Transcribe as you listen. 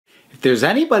If there's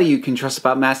anybody you can trust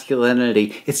about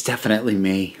masculinity, it's definitely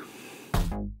me.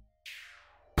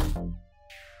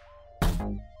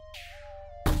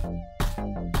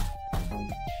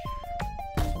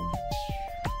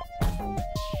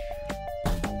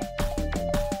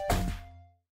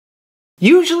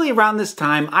 Usually around this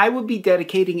time, I would be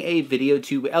dedicating a video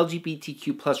to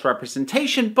LGBTQ+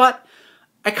 representation, but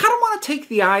I kind of want to take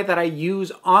the eye that I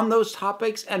use on those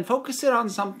topics and focus it on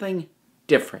something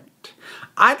different.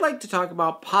 I'd like to talk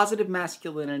about positive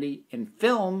masculinity in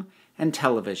film and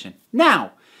television.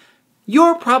 Now,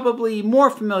 you're probably more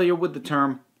familiar with the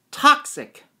term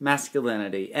toxic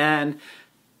masculinity, and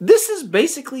this is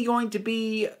basically going to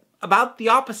be about the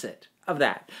opposite of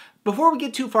that. Before we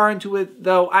get too far into it,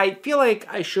 though, I feel like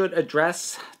I should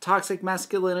address toxic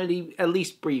masculinity, at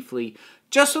least briefly,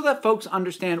 just so that folks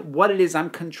understand what it is I'm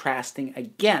contrasting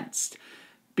against.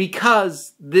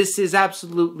 Because this is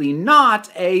absolutely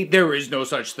not a "there is no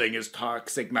such thing as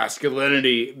toxic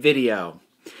masculinity" video.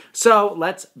 So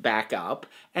let's back up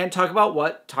and talk about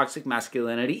what toxic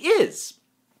masculinity is.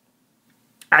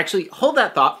 Actually, hold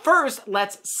that thought. First,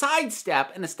 let's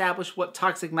sidestep and establish what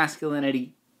toxic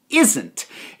masculinity isn't.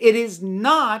 It is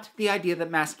not the idea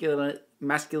that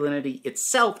masculinity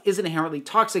itself is inherently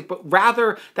toxic, but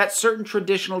rather that certain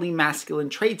traditionally masculine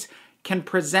traits can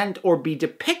present or be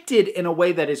depicted in a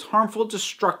way that is harmful,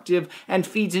 destructive, and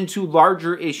feeds into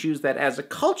larger issues that as a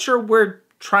culture we're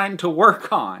trying to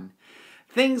work on.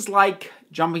 Things like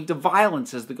jumping to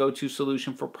violence as the go-to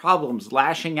solution for problems,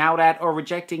 lashing out at or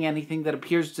rejecting anything that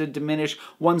appears to diminish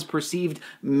one's perceived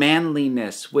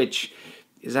manliness, which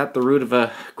is at the root of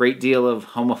a great deal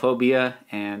of homophobia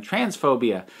and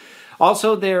transphobia.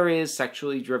 Also, there is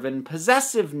sexually driven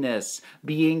possessiveness,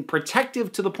 being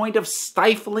protective to the point of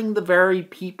stifling the very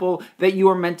people that you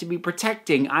are meant to be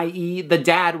protecting, i.e. the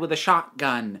dad with a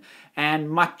shotgun, and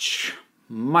much,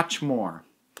 much more.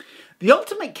 The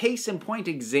ultimate case in point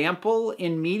example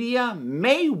in media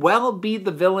may well be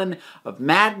the villain of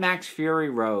Mad Max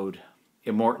Fury Road,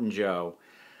 Immortan Joe.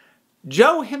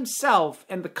 Joe himself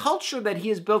and the culture that he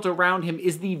has built around him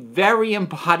is the very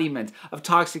embodiment of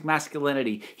toxic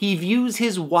masculinity. He views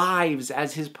his wives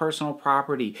as his personal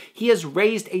property. He has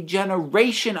raised a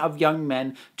generation of young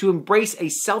men to embrace a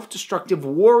self-destructive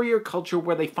warrior culture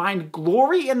where they find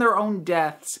glory in their own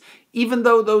deaths, even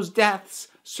though those deaths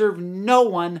serve no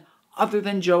one other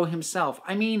than Joe himself.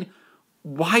 I mean,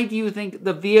 why do you think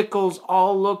the vehicles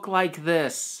all look like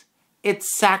this?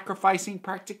 It's sacrificing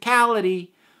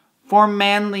practicality for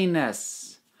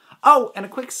manliness. Oh, and a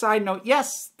quick side note,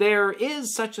 yes, there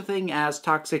is such a thing as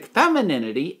toxic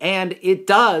femininity, and it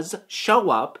does show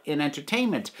up in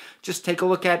entertainment. Just take a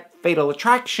look at Fatal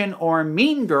Attraction or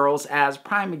Mean Girls as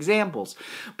prime examples.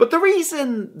 But the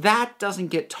reason that doesn't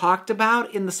get talked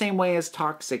about in the same way as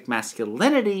toxic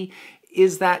masculinity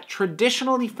is that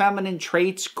traditionally feminine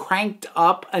traits cranked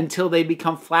up until they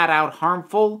become flat out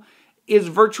harmful is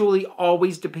virtually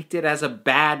always depicted as a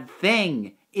bad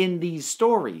thing in these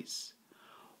stories.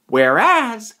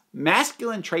 Whereas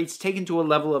masculine traits taken to a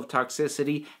level of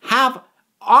toxicity have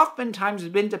oftentimes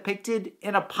been depicted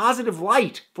in a positive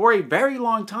light for a very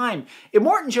long time.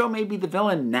 Immortan Joe may be the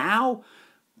villain now,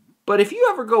 but if you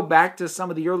ever go back to some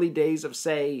of the early days of,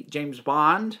 say, James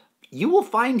Bond, you will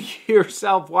find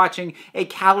yourself watching a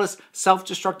callous,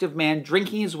 self-destructive man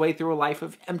drinking his way through a life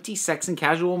of empty sex and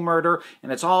casual murder,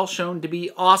 and it's all shown to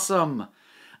be awesome.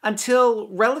 Until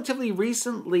relatively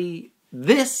recently,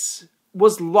 this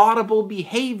was laudable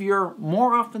behavior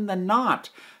more often than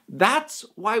not. That's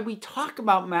why we talk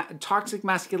about toxic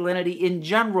masculinity in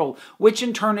general, which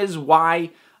in turn is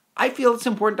why I feel it's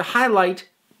important to highlight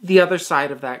the other side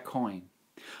of that coin.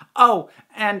 Oh,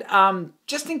 and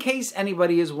just in case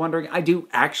anybody is wondering, I do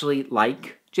actually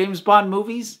like James Bond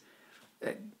movies.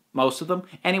 Most of them.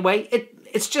 Anyway,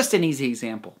 it's just an easy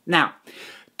example. Now,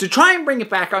 to try and bring it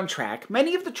back on track,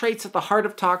 many of the traits at the heart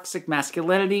of toxic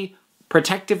masculinity,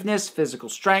 protectiveness, physical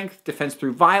strength, defense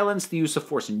through violence, the use of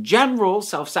force in general,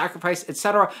 self-sacrifice,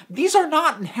 etc., these are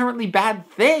not inherently bad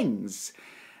things.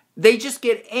 They just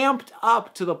get amped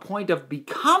up to the point of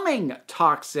becoming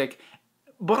toxic,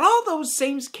 but all those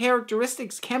same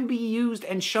characteristics can be used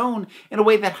and shown in a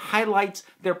way that highlights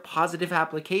their positive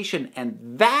application, and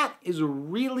that is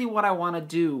really what I want to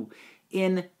do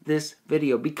in this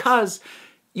video, because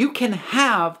you can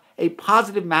have a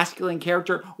positive masculine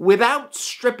character without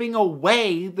stripping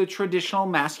away the traditional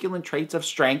masculine traits of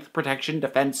strength, protection,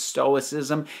 defense,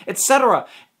 stoicism, etc.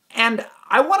 And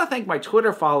I want to thank my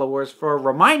Twitter followers for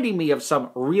reminding me of some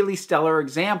really stellar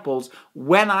examples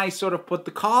when I sort of put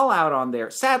the call out on there.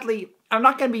 Sadly, I'm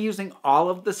not going to be using all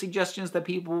of the suggestions that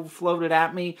people floated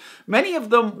at me. Many of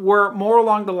them were more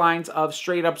along the lines of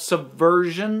straight up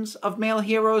subversions of male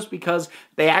heroes because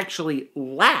they actually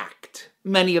lacked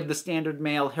many of the standard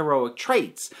male heroic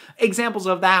traits. Examples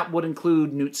of that would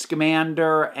include Newt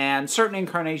Scamander and certain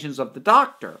incarnations of the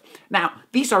Doctor. Now,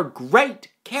 these are great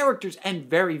characters and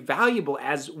very valuable,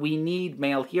 as we need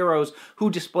male heroes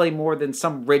who display more than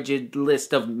some rigid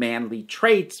list of manly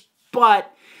traits,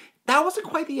 but that wasn't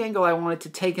quite the angle I wanted to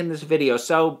take in this video,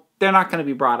 so they're not going to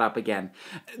be brought up again.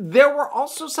 There were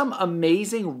also some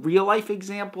amazing real-life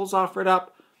examples offered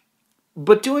up,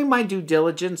 but doing my due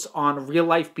diligence on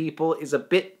real-life people is a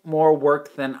bit more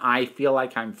work than I feel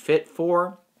like I'm fit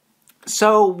for,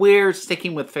 so we're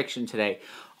sticking with fiction today.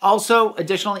 Also,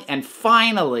 additionally, and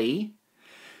finally,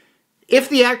 if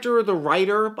the actor or the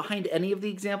writer behind any of the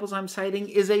examples I'm citing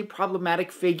is a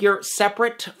problematic figure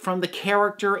separate from the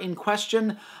character in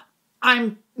question,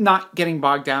 I'm not getting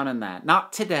bogged down in that.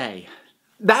 Not today.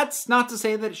 That's not to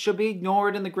say that it should be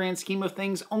ignored in the grand scheme of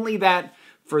things, only that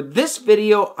for this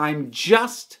video, I'm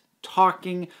just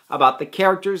talking about the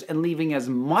characters and leaving as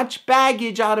much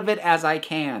baggage out of it as I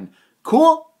can.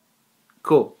 Cool?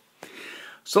 Cool.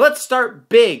 So let's start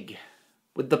big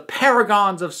with the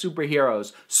paragons of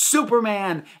superheroes,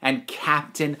 Superman and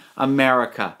Captain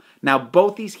America. Now,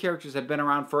 both these characters have been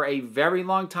around for a very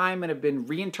long time and have been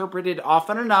reinterpreted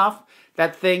often enough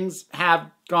that things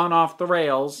have gone off the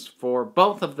rails for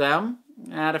both of them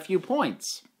at a few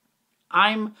points.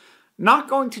 I'm not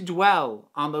going to dwell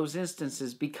on those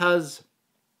instances because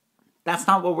that's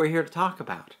not what we're here to talk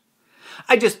about.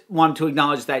 I just want to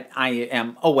acknowledge that I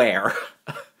am aware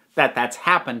that that's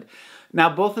happened. Now,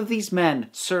 both of these men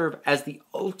serve as the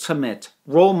ultimate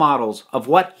role models of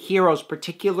what heroes,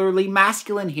 particularly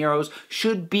masculine heroes,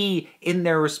 should be in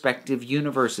their respective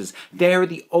universes. They are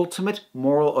the ultimate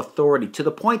moral authority, to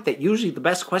the point that usually the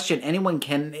best question anyone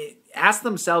can ask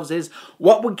themselves is,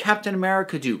 what would Captain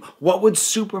America do? What would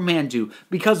Superman do?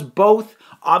 Because both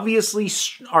obviously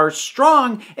are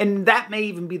strong, and that may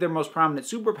even be their most prominent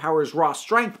superpower is raw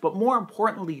strength, but more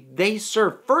importantly, they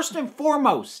serve first and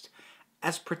foremost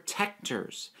as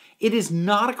protectors. It is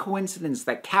not a coincidence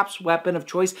that Cap's weapon of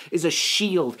choice is a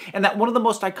shield, and that one of the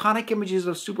most iconic images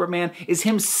of Superman is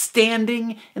him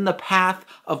standing in the path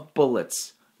of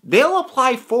bullets. They'll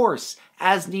apply force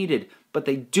as needed, but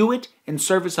they do it in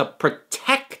service of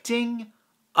protecting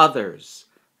others.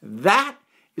 That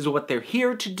is what they're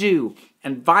here to do,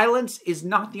 and violence is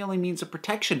not the only means of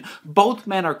protection. Both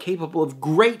men are capable of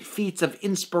great feats of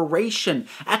inspiration.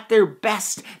 At their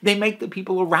best, they make the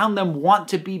people around them want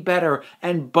to be better,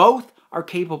 and both are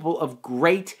capable of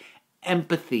great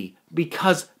empathy,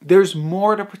 because there's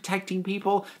more to protecting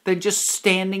people than just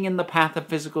standing in the path of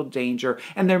physical danger,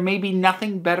 and there may be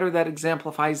nothing better that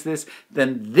exemplifies this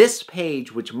than this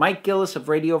page, which Mike Gillis of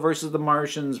Radio vs. the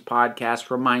Martians podcast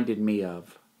reminded me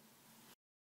of.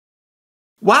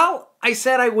 While I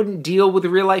said I wouldn't deal with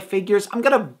real-life figures, I'm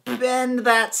going to bend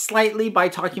that slightly by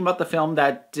talking about the film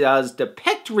that does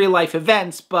depict real-life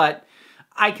events, but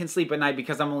I can sleep at night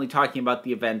because I'm only talking about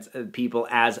the events of people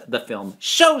as the film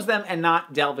shows them and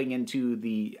not delving into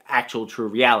the actual true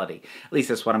reality. At least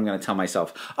that's what I'm going to tell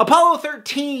myself. Apollo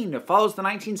 13 follows the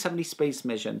 1970 space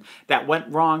mission that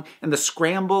went wrong and the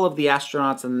scramble of the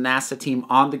astronauts and the NASA team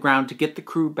on the ground to get the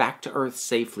crew back to Earth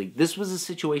safely. This was a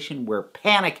situation where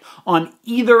panic on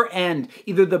either end,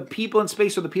 either the people in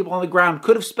space or the people on the ground,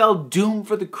 could have spelled doom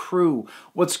for the crew.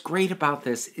 What's great about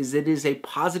this is it is a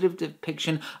positive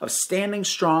depiction of standing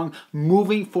strong,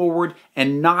 moving forward,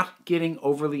 and not getting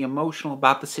overly emotional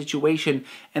about the situation.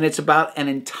 And it's about an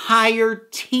entire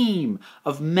team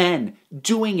of men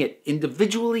doing it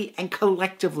individually and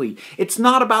collectively. It's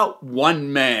not about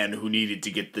one man who needed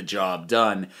to get the job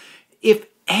done. If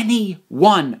any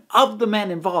one of the men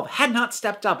involved had not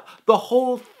stepped up, the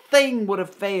whole thing would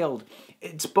have failed.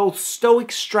 It's both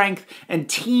stoic strength and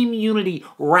team unity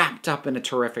wrapped up in a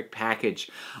terrific package.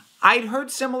 I'd heard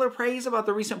similar praise about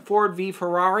the recent Ford v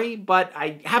Ferrari, but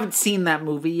I haven't seen that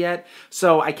movie yet,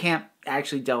 so I can't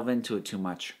actually delve into it too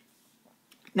much.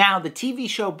 Now, the TV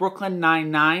show Brooklyn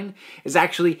Nine-Nine is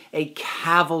actually a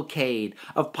cavalcade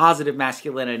of positive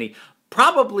masculinity,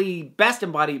 probably best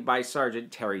embodied by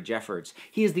Sergeant Terry Jeffords.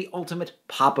 He is the ultimate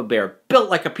Papa Bear, built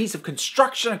like a piece of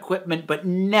construction equipment, but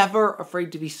never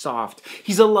afraid to be soft.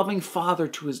 He's a loving father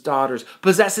to his daughters,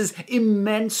 possesses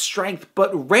immense strength,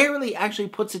 but rarely actually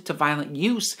puts it to violent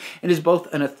use, and is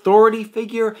both an authority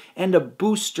figure and a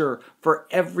booster for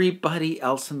everybody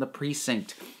else in the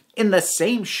precinct. In the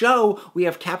same show, we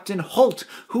have Captain Holt,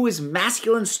 who is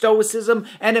masculine stoicism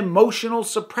and emotional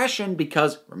suppression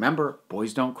because, remember,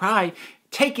 boys don't cry,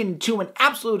 taken to an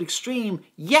absolute extreme,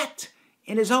 yet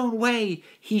in his own way,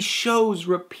 he shows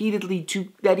repeatedly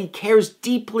that he cares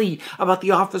deeply about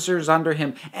the officers under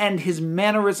him, and his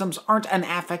mannerisms aren't an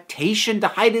affectation to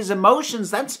hide his emotions.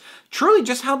 That's truly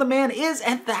just how the man is,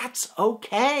 and that's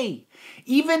okay.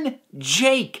 Even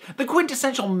Jake, the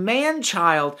quintessential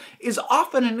man-child, is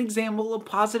often an example of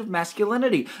positive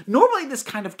masculinity. Normally, this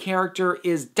kind of character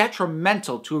is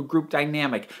detrimental to a group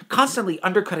dynamic, constantly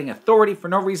undercutting authority for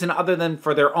no reason other than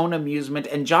for their own amusement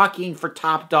and jockeying for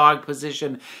top dog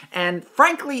position. And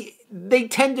frankly, they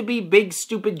tend to be big,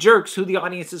 stupid jerks who the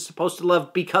audience is supposed to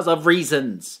love because of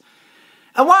reasons.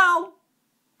 And while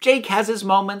Jake has his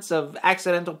moments of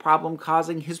accidental problem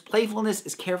causing, his playfulness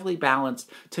is carefully balanced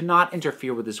to not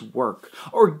interfere with his work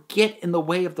or get in the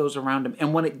way of those around him.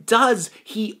 And when it does,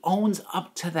 he owns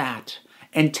up to that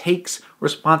and takes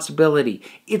responsibility.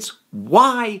 It's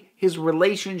why his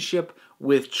relationship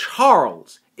with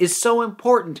Charles is so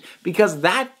important, because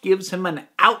that gives him an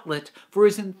outlet for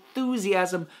his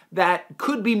enthusiasm that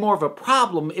could be more of a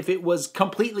problem if it was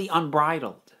completely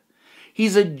unbridled.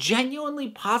 He's a genuinely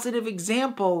positive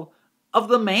example of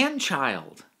the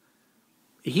man-child.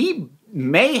 He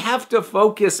may have to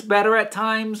focus better at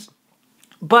times,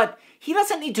 but he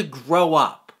doesn't need to grow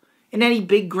up in any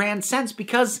big grand sense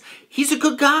because he's a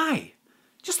good guy,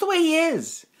 just the way he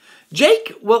is.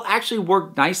 Jake will actually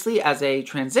work nicely as a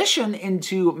transition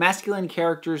into masculine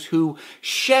characters who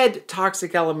shed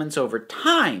toxic elements over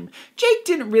time. Jake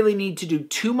didn't really need to do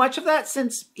too much of that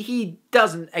since he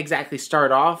doesn't exactly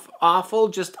start off awful,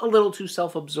 just a little too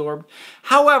self-absorbed.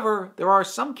 However, there are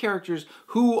some characters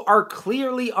who are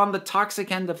clearly on the toxic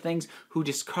end of things who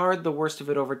discard the worst of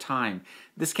it over time.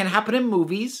 This can happen in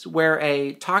movies where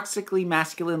a toxically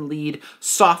masculine lead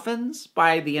softens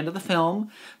by the end of the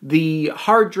film. The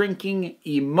hard-drinking,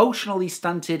 emotionally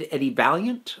stunted Eddie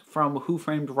Valiant from Who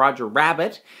Framed Roger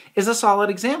Rabbit is a solid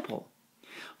example.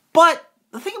 But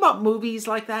the thing about movies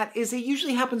like that is it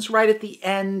usually happens right at the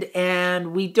end,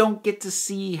 and we don't get to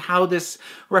see how this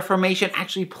reformation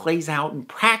actually plays out in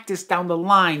practice down the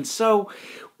line. So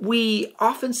we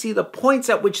often see the points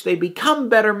at which they become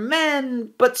better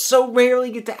men, but so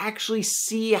rarely get to actually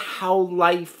see how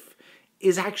life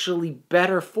is actually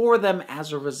better for them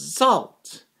as a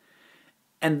result.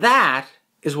 And that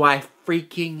is why I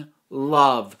freaking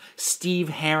love Steve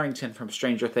Harrington from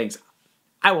Stranger Things.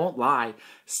 I won't lie.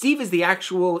 Steve is the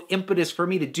actual impetus for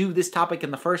me to do this topic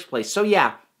in the first place. So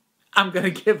yeah, I'm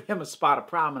going to give him a spot of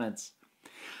prominence.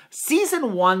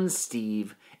 Season 1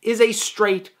 Steve is a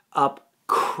straight-up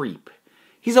creep.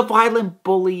 He's a violent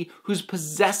bully whose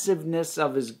possessiveness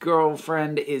of his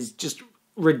girlfriend is just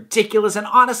ridiculous. And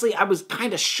honestly, I was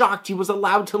kind of shocked he was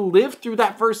allowed to live through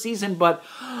that first season, but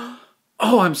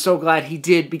oh, I'm so glad he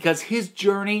did, because his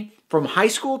journey from high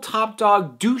school top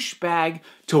dog douchebag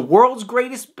to world's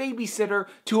greatest babysitter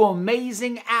to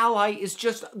amazing ally is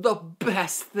just the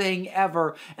best thing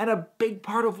ever. And a big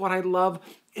part of what I love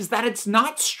is that it's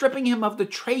not stripping him of the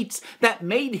traits that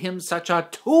made him such a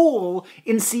tool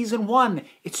in season 1.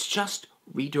 It's just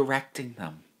redirecting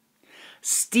them.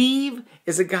 Steve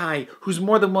is a guy who's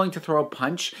more than willing to throw a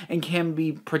punch and can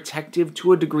be protective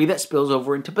to a degree that spills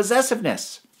over into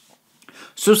possessiveness.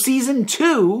 So season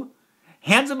 2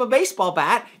 hands him a baseball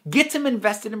bat, gets him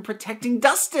invested in protecting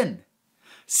Dustin.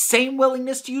 Same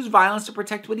willingness to use violence to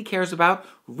protect what he cares about,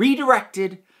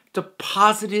 redirected to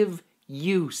positive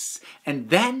use. And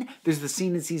then there's the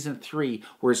scene in season 3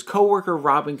 where his coworker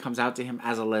Robin comes out to him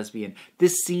as a lesbian.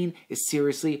 This scene is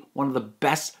seriously one of the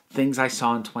best things I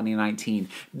saw in 2019.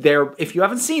 If you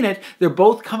haven't seen it, they're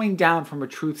both coming down from a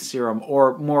truth serum,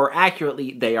 or more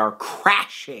accurately, they are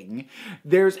crashing.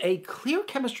 There's a clear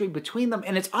chemistry between them,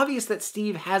 and it's obvious that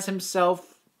Steve has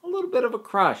himself a little bit of a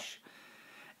crush.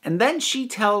 And then she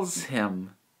tells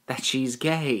him that she's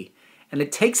gay. And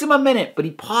it takes him a minute, but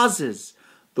he pauses.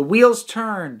 The wheels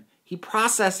turn, he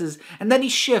processes, and then he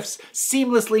shifts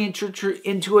seamlessly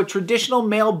into a traditional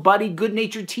male buddy,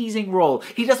 good-natured teasing role.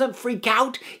 He doesn't freak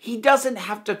out. He doesn't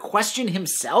have to question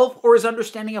himself or his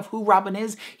understanding of who Robin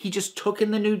is. He just took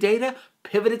in the new data,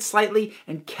 pivoted slightly,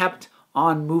 and kept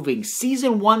on moving.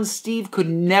 Season 1 Steve could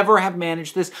never have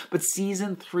managed this, but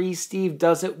season 3 Steve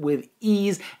does it with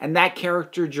ease, and that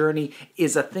character journey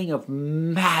is a thing of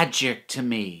magic to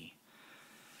me.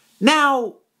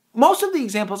 Now, most of the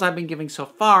examples I've been giving so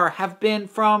far have been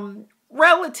from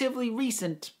relatively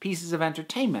recent pieces of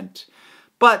entertainment.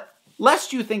 But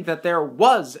lest you think that there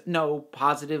was no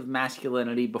positive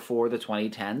masculinity before the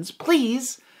 2010s,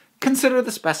 please consider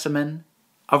the specimen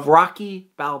of Rocky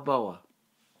Balboa.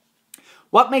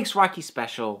 What makes Rocky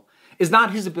special is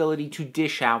not his ability to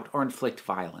dish out or inflict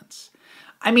violence.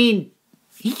 I mean,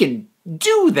 he can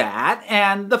do that,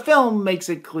 and the film makes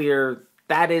it clear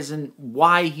that isn't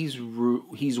why he's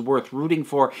worth rooting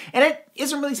for, and it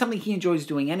isn't really something he enjoys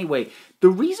doing anyway. The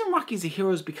reason Rocky's a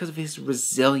hero is because of his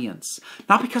resilience,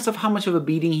 not because of how much of a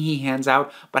beating he hands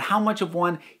out, but how much of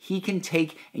one he can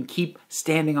take and keep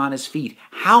standing on his feet.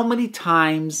 How many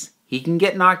times he can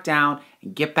get knocked down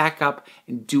and get back up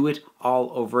and do it all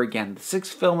over again. The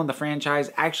sixth film in the franchise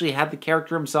actually had the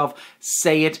character himself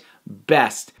say it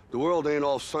best. The world ain't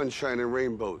all sunshine and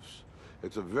rainbows.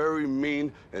 It's a very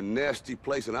mean and nasty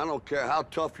place, and I don't care how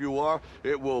tough you are,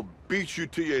 it will beat you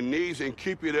to your knees and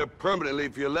keep you there permanently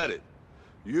if you let it.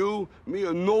 You, me,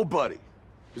 or nobody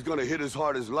is gonna hit as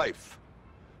hard as life.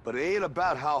 But it ain't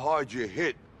about how hard you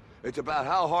hit. It's about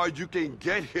how hard you can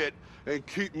get hit and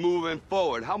keep moving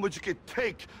forward. How much you can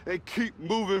take and keep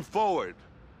moving forward.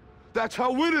 That's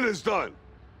how winning is done.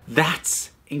 That's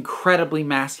incredibly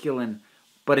masculine,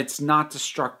 but it's not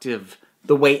destructive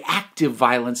the way active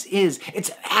violence is. It's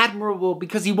admirable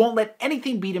because he won't let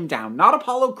anything beat him down. Not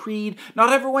Apollo Creed,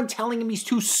 not everyone telling him he's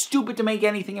too stupid to make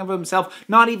anything of himself,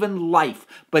 not even life.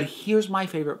 But here's my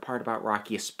favorite part about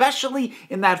Rocky, especially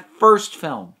in that first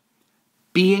film.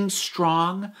 Being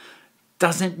strong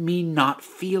doesn't mean not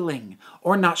feeling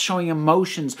or not showing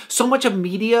emotions. So much of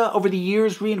media over the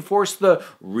years reinforced the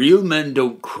real men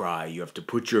don't cry, you have to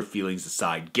put your feelings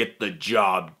aside, get the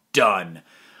job done.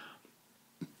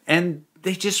 And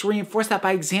they just reinforce that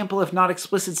by example, if not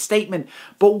explicit statement.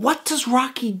 But what does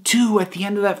Rocky do at the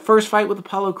end of that first fight with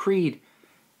Apollo Creed?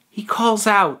 He calls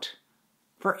out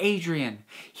for Adrian.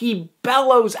 He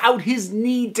bellows out his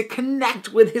need to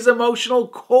connect with his emotional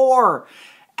core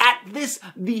at this,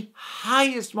 the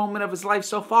highest moment of his life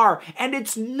so far. And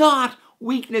it's not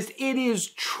weakness, it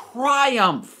is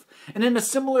triumph. And in a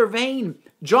similar vein,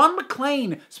 John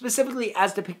McClane, specifically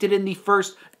as depicted in the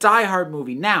first Die Hard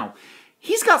movie. Now,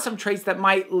 he's got some traits that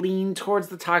might lean towards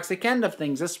the toxic end of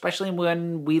things, especially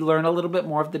when we learn a little bit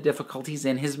more of the difficulties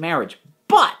in his marriage.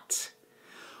 But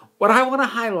what I want to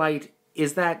highlight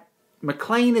is that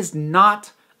McClane is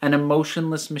not an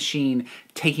emotionless machine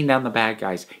taking down the bad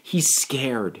guys. He's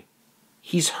scared.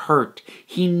 He's hurt.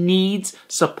 He needs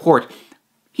support.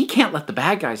 He can't let the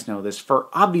bad guys know this for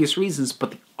obvious reasons,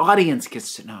 but the audience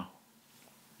gets to know.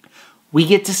 We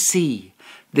get to see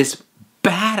this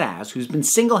badass who's been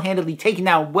single-handedly taking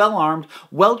down a well-armed,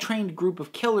 well-trained group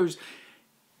of killers.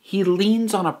 He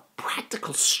leans on a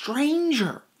practical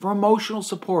stranger for emotional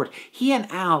support. He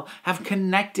and Al have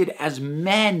connected as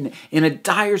men in a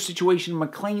dire situation.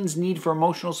 McClane's need for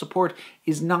emotional support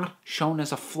is not shown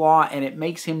as a flaw, and it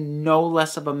makes him no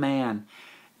less of a man.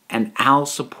 And Al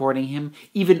supporting him,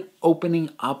 even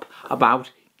opening up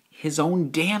about his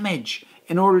own damage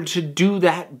in order to do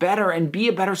that better and be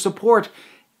a better support.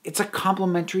 It's a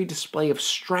complimentary display of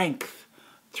strength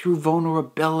through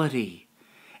vulnerability.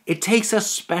 It takes a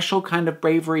special kind of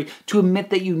bravery to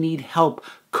admit that you need help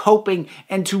coping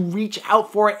and to reach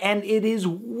out for it, and it is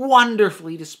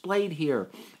wonderfully displayed here.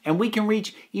 And we can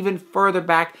reach even further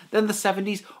back than the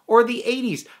 70s or the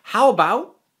 80s. How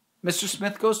about Mr.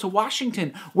 Smith Goes to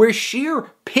Washington, where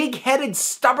sheer pig-headed,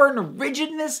 stubborn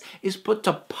rigidness is put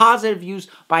to positive use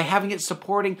by having it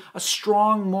supporting a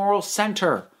strong moral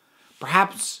center.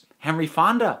 Perhaps Henry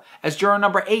Fonda as juror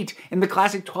number 8 in the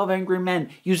classic 12 Angry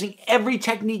Men, using every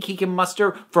technique he can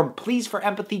muster, from pleas for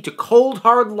empathy to cold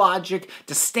hard logic,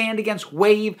 to stand against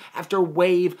wave after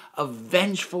wave of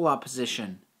vengeful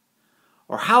opposition.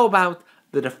 Or how about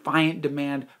the defiant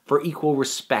demand for equal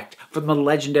respect from the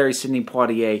legendary Sidney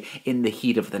Poitier in The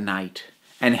Heat of the Night?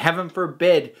 And heaven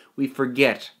forbid we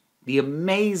forget the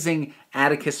amazing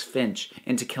Atticus Finch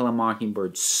in To Kill a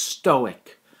Mockingbird.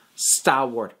 Stoic,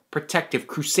 stalwart, protective,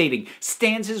 crusading,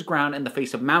 stands his ground in the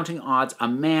face of mounting odds, a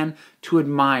man to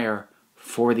admire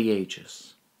for the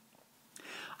ages.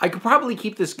 I could probably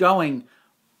keep this going,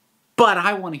 but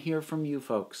I want to hear from you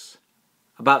folks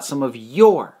about some of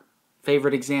your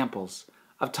favorite examples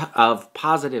of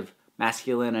positive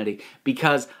masculinity,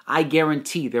 because I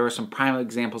guarantee there are some prime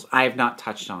examples I have not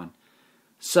touched on.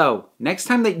 So, next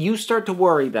time that you start to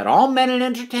worry that all men in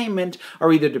entertainment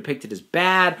are either depicted as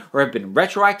bad or have been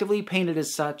retroactively painted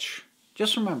as such,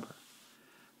 just remember,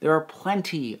 there are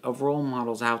plenty of role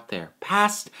models out there,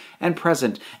 past and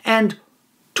present, and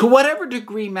to whatever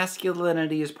degree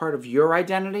masculinity is part of your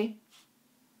identity,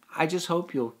 I just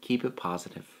hope you'll keep it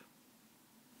positive.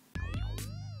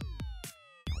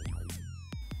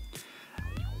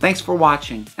 Thanks for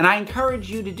watching, and I encourage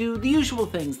you to do the usual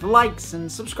things, the likes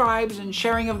and subscribes and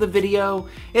sharing of the video.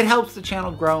 It helps the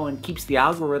channel grow and keeps the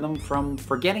algorithm from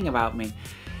forgetting about me.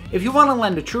 If you want to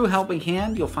lend a true helping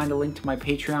hand, you'll find a link to my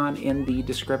Patreon in the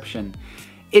description.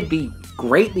 it'd be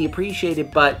greatly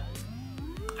appreciated, but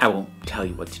I won't tell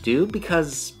you what to do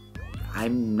because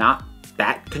I'm not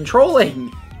that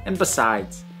controlling. And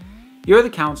besides, you're the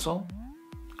council.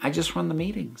 I just run the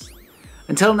meetings.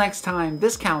 Until next time,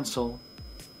 this council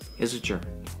is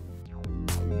adjourned.